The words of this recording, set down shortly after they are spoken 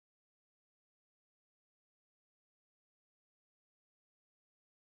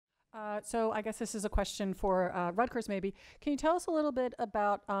So I guess this is a question for Rutgers, maybe. Can you tell us a little bit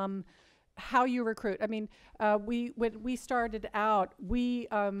about how you recruit? I mean, we when we started out, we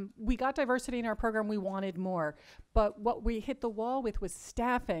got diversity in our program. We wanted more, but what we hit the wall with was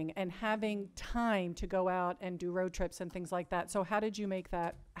staffing and having time to go out and do road trips and things like that. So how did you make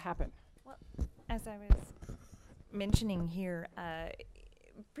that happen? Well, as I was mentioning here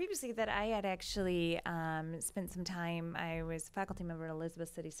previously, that I had actually spent some time. I was a faculty member at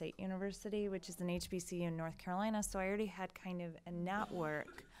Elizabeth City State University, which is an HBCU in North Carolina, so I already had kind of a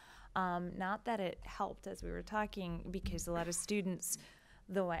network. Not that it helped as we were talking, because a lot of students,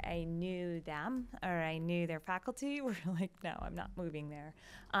 though I knew them or I knew their faculty, were like, no, I'm not moving there.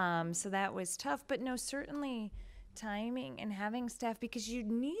 So that was tough, but no, certainly timing and having staff, because you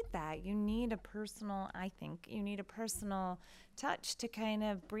need that. You need a personal, I think, you need a personal touch to kind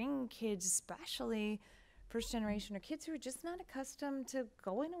of bring kids, especially first generation or kids who are just not accustomed to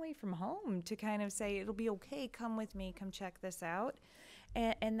going away from home, to kind of say, it'll be okay, come with me, come check this out.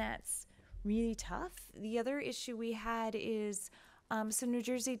 And that's really tough. The other issue we had is, so New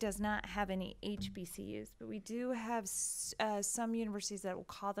Jersey does not have any HBCUs, but we do have some universities that will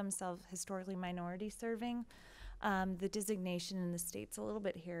call themselves historically minority serving. The designation in the state's a little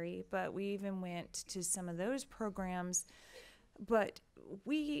bit hairy, but we even went to some of those programs. But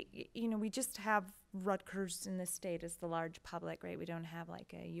we just have Rutgers in the state as the large public, right? We don't have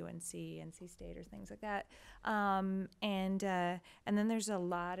like a UNC, NC State, or things like that. And then there's a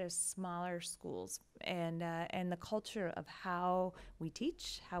lot of smaller schools, and the culture of how we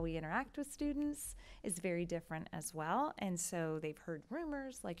teach, how we interact with students is very different as well. And so they've heard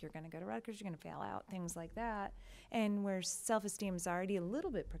rumors like, you're going to go to Rutgers, you're going to fail out, things like that. And where self-esteem is already a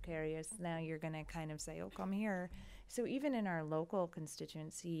little bit precarious, now you're going to kind of say, oh, come here. So even in our local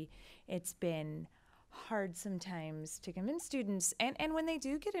constituency, it's been hard sometimes to convince students. And when they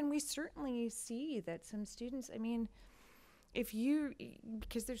do get in, we certainly see that some students, I mean,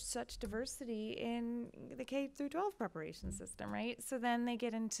 because there's such diversity in the K through 12 preparation system, right? So then they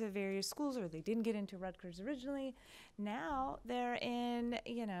get into various schools, or they didn't get into Rutgers originally. Now they're in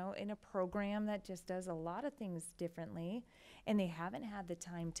a program that just does a lot of things differently, and they haven't had the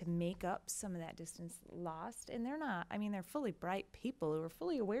time to make up some of that distance lost. And they're fully bright people who are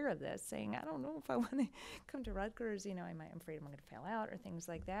fully aware of this, saying, I don't know if I want to come to Rutgers, I'm afraid I'm going to fail out, or things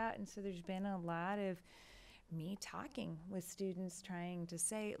like that. And so there's been a lot of me talking with students, trying to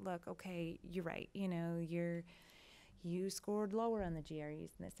say, look, okay, you're right, you scored lower on the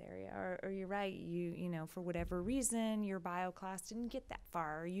GREs in this area, or you're right, for whatever reason your bio class didn't get that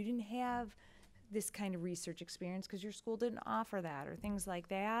far, or you didn't have this kind of research experience because your school didn't offer that, or things like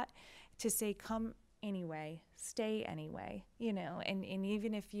that, to say, come anyway, stay anyway, and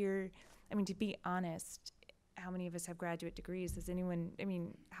even if to be honest, how many of us have graduate degrees? Does anyone,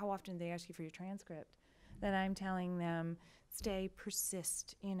 how often do they ask you for your transcript? That I'm telling them, stay,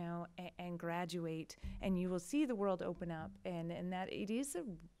 persist, and graduate, and you will see the world open up. And that it is a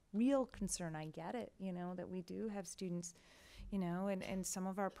real concern. I get it, that we do have students, and some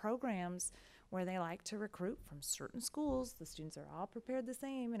of our programs where they like to recruit from certain schools. The students are all prepared the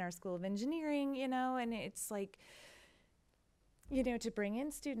same in our School of Engineering, and it's like, to bring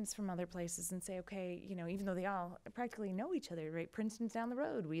in students from other places and say, okay, even though they all practically know each other, right? Princeton's down the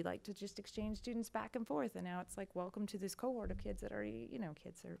road. We like to just exchange students back and forth. And now it's like, welcome to this cohort of kids that already,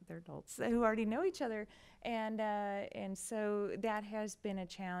 they're adults who already know each other. And so that has been a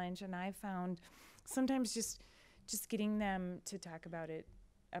challenge. And I found sometimes just getting them to talk about it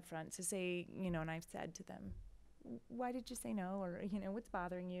up front, to say, and I've said to them, why did you say no, or what's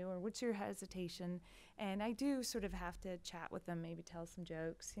bothering you, or what's your hesitation? And I do sort of have to chat with them, maybe tell some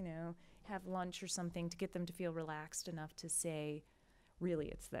jokes, have lunch or something, to get them to feel relaxed enough to say, really,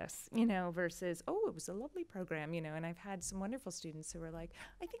 it's this, versus, oh, it was a lovely program, and I've had some wonderful students who were like,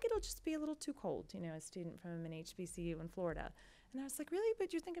 I think it'll just be a little too cold, a student from an HBCU in Florida. And I was like, really?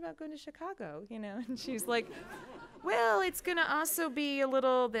 But you're thinking about going to Chicago, And she's like, well, it's going to also be a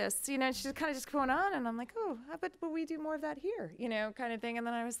little this, she's kind of just going on. And I'm like, oh, but we do more of that here, kind of thing. And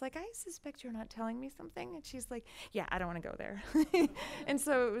then I was like, I suspect you're not telling me something. And she's like, yeah, I don't want to go there. And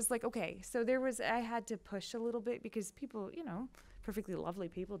so it was like, okay. So I had to push a little bit, because people, perfectly lovely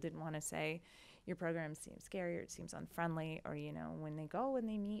people didn't want to say, your program seems scary, or it seems unfriendly, or, when they go and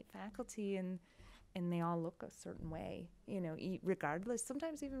they meet faculty and they all look a certain way, regardless,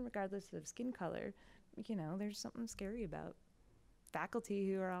 sometimes even regardless of skin color, there's something scary about faculty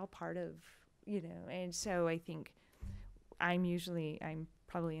who are all part of, and so I think I'm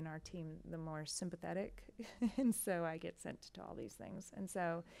probably in our team the more sympathetic, and so I get sent to all these things. And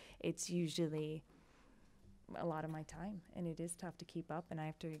so it's usually a lot of my time, and it is tough to keep up, and I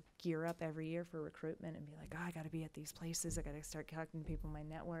have to gear up every year for recruitment and be like, oh, I got to be at these places, I got to start talking to people in my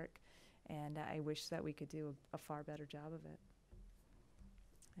network, and I wish that we could do a far better job of it.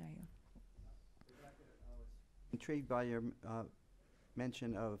 There you go. Intrigued by your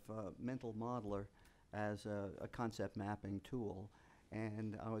mention of mental modeler as a concept mapping tool,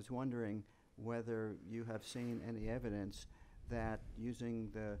 and I was wondering whether you have seen any evidence that using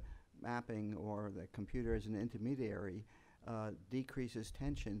the mapping or the computer as an intermediary decreases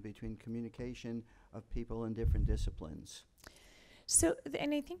tension between communication of people in different disciplines. So,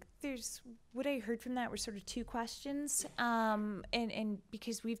 and I think there's, what I heard from that were sort of two questions, and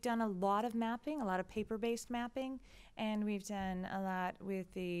because we've done a lot of mapping, a lot of paper-based mapping, and we've done a lot with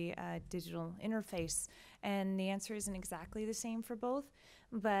the digital interface, and the answer isn't exactly the same for both,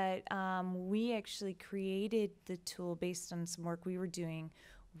 but we actually created the tool based on some work we were doing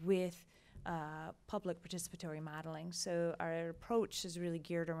with public participatory modeling. So our approach is really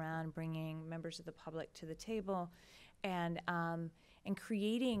geared around bringing members of the public to the table and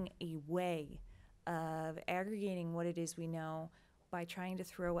creating a way of aggregating what it is we know by trying to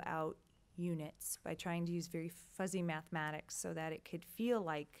throw out units, by trying to use very fuzzy mathematics so that it could feel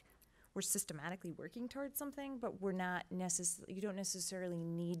like we're systematically working towards something, but we're not necessarily, you don't necessarily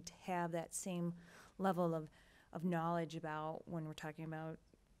need to have that same level of knowledge about when we're talking about,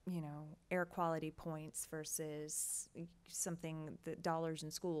 you know, air quality points versus something, the dollars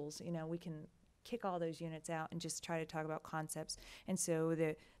in schools. You know, we can kick all those units out and just try to talk about concepts. And so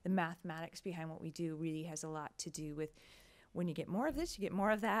the mathematics behind what we do really has a lot to do with when you get more of this, you get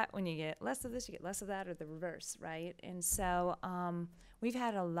more of that. When you get less of this, you get less of that, or the reverse, right? And so we've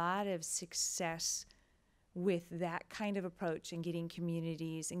had a lot of success with that kind of approach and getting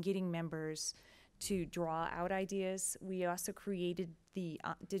communities and getting members to draw out ideas. We also created the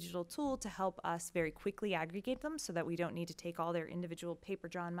digital tool to help us very quickly aggregate them so that we don't need to take all their individual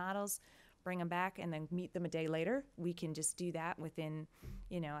paper-drawn models, bring them back, and then meet them a day later. We can just do that within,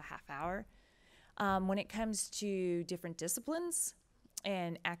 you know, a half hour. When it comes to different disciplines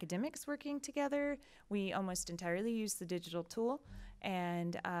and academics working together, we almost entirely use the digital tool,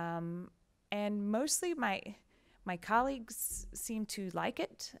 and mostly my colleagues seem to like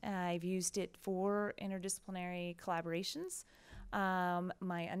it. I've used it for interdisciplinary collaborations.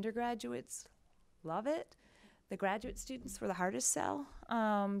 My undergraduates love it. The graduate students were the hardest sell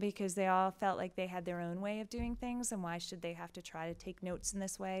because they all felt like they had their own way of doing things, and why should they have to try to take notes in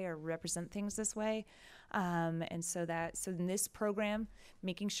this way or represent things this way? And so in this program,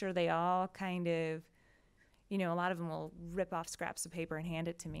 making sure they all kind of, you know, a lot of them will rip off scraps of paper and hand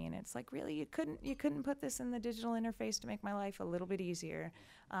it to me, and it's like, really, you couldn't put this in the digital interface to make my life a little bit easier?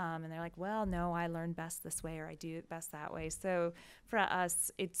 And they're like, well, no, I learned best this way, or I do it best that way. So for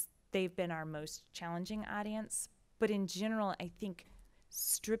us, they've been our most challenging audience. But in general, I think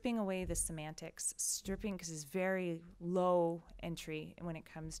stripping away the semantics, because it's very low entry when it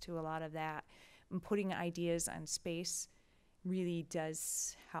comes to a lot of that, and putting ideas on space really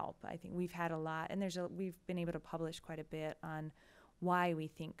does help. I think we've had a lot, and we've been able to publish quite a bit on why we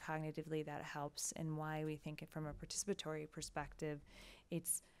think cognitively that helps, and why we think from a participatory perspective,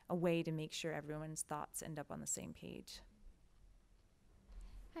 it's a way to make sure everyone's thoughts end up on the same page.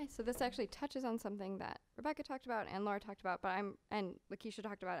 Hi, so this actually touches on something that Rebecca talked about and Laura talked about, and LaKisha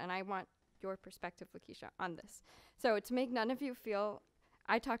talked about, and I want your perspective, LaKisha, on this. So to make none of you feel,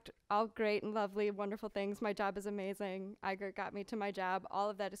 I talked all great and lovely, wonderful things. My job is amazing. Iger got me to my job. All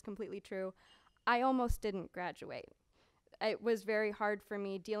of that is completely true. I almost didn't graduate. It was very hard for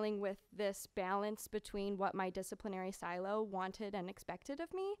me dealing with this balance between what my disciplinary silo wanted and expected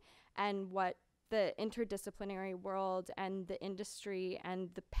of me and what the interdisciplinary world and the industry and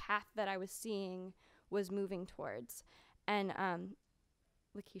the path that I was seeing was moving towards. And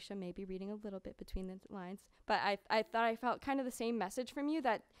LaKisha may be reading a little bit between the lines, but I thought I felt kind of the same message from you,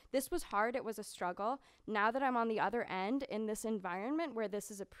 that this was hard, it was a struggle. Now that I'm on the other end in this environment where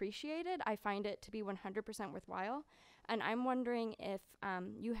this is appreciated, I find it to be 100% worthwhile. And I'm wondering if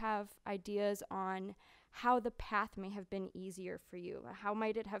you have ideas on how the path may have been easier for you. How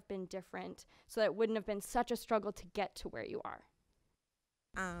might it have been different so that it wouldn't have been such a struggle to get to where you are?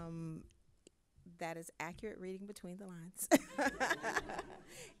 That is accurate reading between the lines.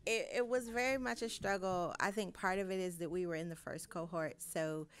 It was very much a struggle. I think part of it is that we were in the first cohort,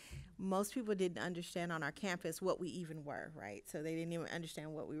 so most people didn't understand on our campus what we even were, right? So they didn't even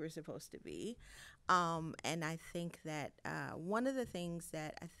understand what we were supposed to be. And I think that one of the things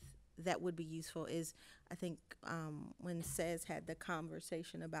that would be useful is, I think when Cez had the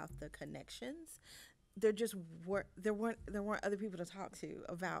conversation about the connections, there weren't other people to talk to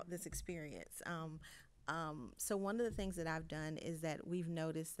about this experience. So one of the things that I've done is that we've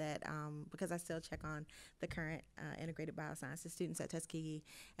noticed that because I still check on the current integrated biosciences students at Tuskegee,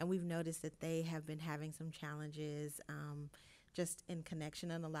 and we've noticed that they have been having some challenges just in connection,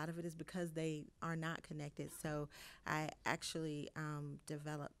 and a lot of it is because they are not connected. So I actually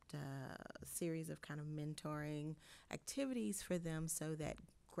developed a series of kind of mentoring activities for them so that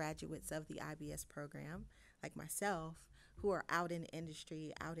graduates of the IBS program, like myself, who are out in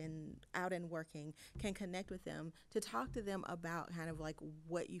industry, out in working, can connect with them to talk to them about kind of like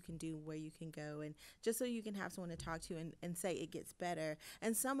what you can do, where you can go, and just so you can have someone to talk to and say it gets better.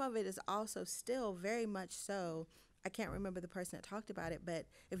 And some of it is also still very much so, I can't remember the person that talked about it, but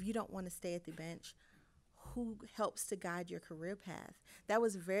if you don't want to stay at the bench, who helps to guide your career path? That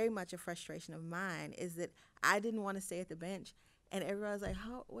was very much a frustration of mine, is that I didn't want to stay at the bench, and everyone was like,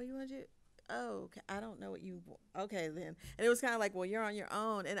 what do you want to do? Oh, okay, I don't know what you, okay then. And it was kind of like, well, you're on your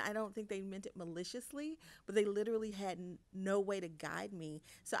own. And I don't think they meant it maliciously, but they literally had no way to guide me.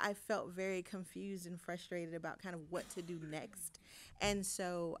 So I felt very confused and frustrated about kind of what to do next. And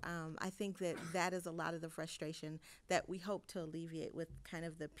so I think that is a lot of the frustration that we hope to alleviate with kind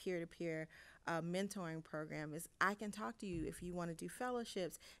of the peer-to-peer mentoring program. Is I can talk to you if you want to do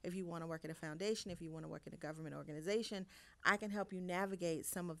fellowships, if you want to work at a foundation, if you want to work in a government organization. I can help you navigate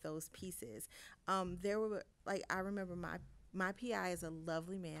some of those pieces. There were, like, I remember my PI is a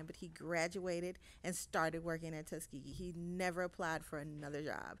lovely man, but he graduated and started working at Tuskegee. He never applied for another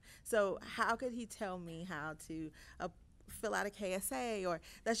job. So how could he tell me how to fill out a KSA? Or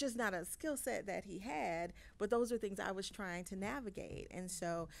that's just not a skill set that he had, but those are things I was trying to navigate. And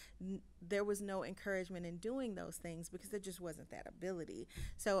so there was no encouragement in doing those things because there just wasn't that ability.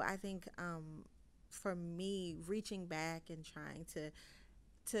 So I think for me, reaching back and trying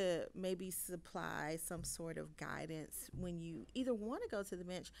to maybe supply some sort of guidance when you either want to go to the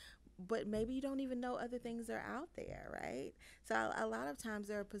bench, but maybe you don't even know other things are out there, right? So a lot of times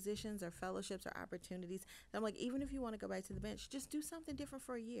there are positions or fellowships or opportunities that I'm like, even if you want to go back to the bench, just do something different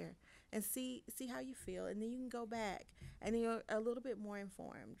for a year and see how you feel, and then you can go back and you're a little bit more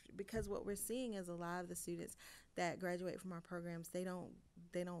informed. Because what we're seeing is a lot of the students that graduate from our programs, they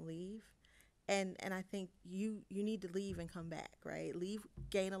don't leave. And I think you need to leave and come back, right? Leave,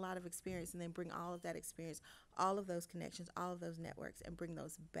 gain a lot of experience, and then bring all of that experience, all of those connections, all of those networks, and bring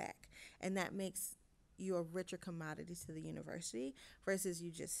those back. And that makes you a richer commodity to the university versus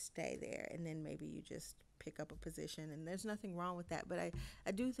you just stay there and then maybe you just pick up a position. And there's nothing wrong with that. But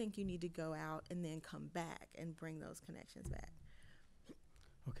I do think you need to go out and then come back and bring those connections back.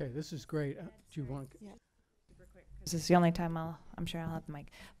 Okay, this is great. Do you want? Yeah. This is the only time I'm sure I'll have the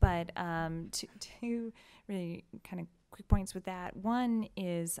mic. But two really kind of quick points with that. One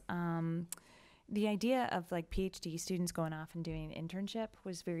is the idea of like PhD students going off and doing an internship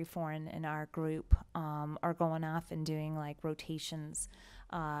was very foreign in our group, or going off and doing like rotations.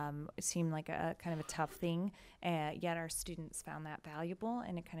 It seemed like a kind of a tough thing, yet our students found that valuable,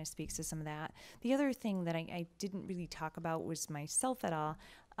 and it kind of speaks to some of that. The other thing that I didn't really talk about was myself at all.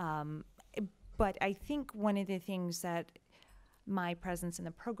 But I think one of the things that my presence in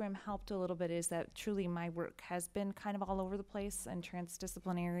the program helped a little bit is that truly my work has been kind of all over the place and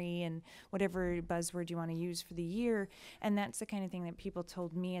transdisciplinary and whatever buzzword you want to use for the year. And that's the kind of thing that people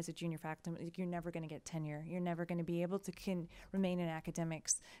told me as a junior faculty, like, you're never going to get tenure. You're never going to be able to remain in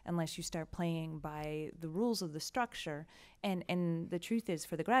academics unless you start playing by the rules of the structure. And the truth is,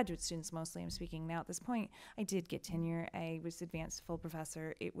 for the graduate students mostly, I'm speaking now at this point, I did get tenure. I was advanced to full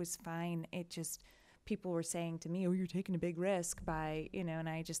professor. It was fine. It just, people were saying to me, oh, you're taking a big risk by, and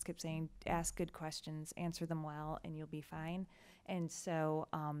I just kept saying, ask good questions, answer them well, and you'll be fine. And so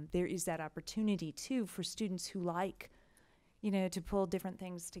there is that opportunity, too, for students who like, to pull different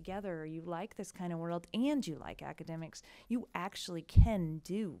things together. You like this kind of world and you like academics. You actually can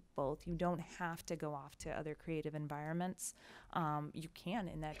do both. You don't have to go off to other creative environments. You can,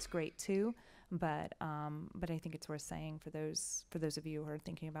 and that's great, too. But I think it's worth saying for those of you who are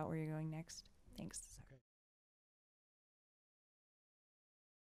thinking about where you're going next.